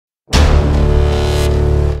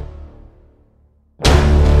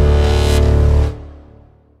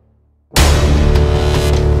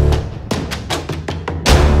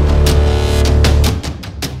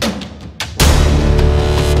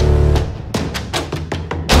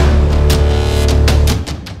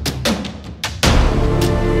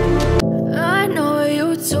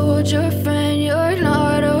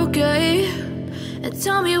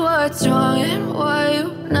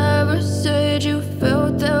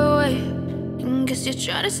You're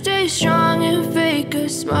trying to stay strong and fake a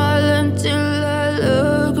smile until I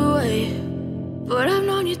look away. But I've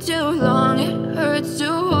known you too long, it hurts to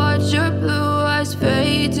watch your blue eyes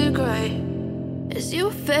fade to grey as you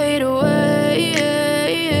fade away,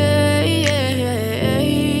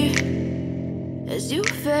 as you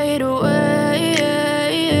fade away.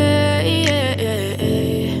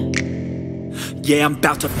 Yeah, I'm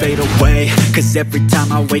about to fade away, cause every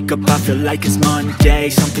time I wake up I feel like it's Monday.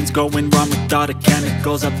 Something's going wrong with all the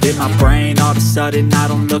chemicals up in my brain. All of a sudden I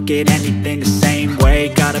don't look at anything the same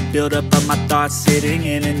way. Gotta build up of my thoughts sitting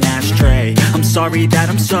in an ashtray. I'm sorry that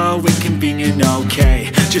I'm so inconvenient,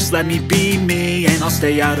 okay. Just let me be me and I'll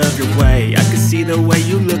stay out of your way. I can see the way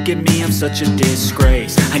you look at me, I'm such a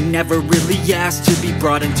disgrace. I never really asked to be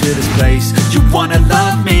brought into this place. You wanna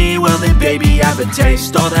love me? Well then baby I have a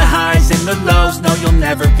taste. All the highs and the lows, no you'll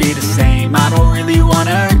never be the same. I don't really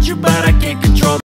wanna hurt you but I can't control